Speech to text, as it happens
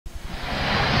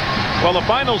Well, the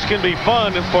finals can be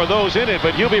fun for those in it,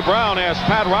 but Hubie Brown asked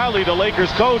Pat Riley, the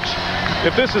Lakers coach,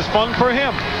 if this is fun for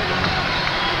him.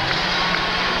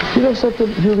 You know something,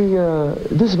 Hubie,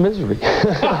 this is misery.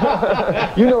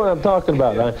 You know what I'm talking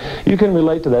about. You can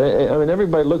relate to that. I mean,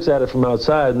 everybody looks at it from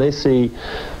outside and they see,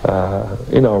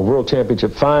 you know, World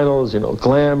Championship Finals, you know,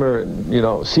 glamour, and, you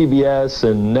know, CBS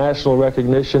and national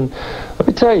recognition. Let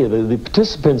me tell you, the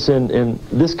participants in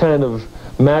this kind of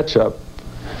matchup,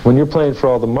 when you're playing for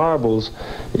all the marbles,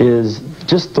 is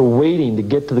just the waiting to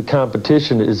get to the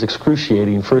competition is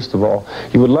excruciating, first of all.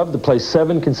 You would love to play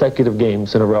 7 consecutive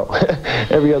games in a row,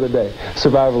 every other day,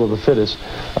 survival of the fittest.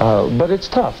 But it's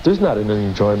tough. There's not any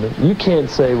enjoyment. You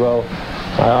can't say, well,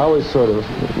 I always sort of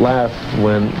laugh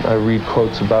when I read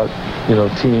quotes about, you know,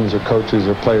 teams or coaches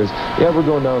or players. Yeah, we're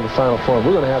going down to the Final Four.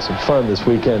 We're going to have some fun this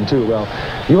weekend, too. Well,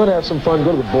 you want to have some fun,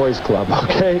 go to the boys' club,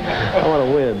 okay? I want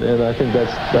to win, and I think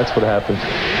that's what happens.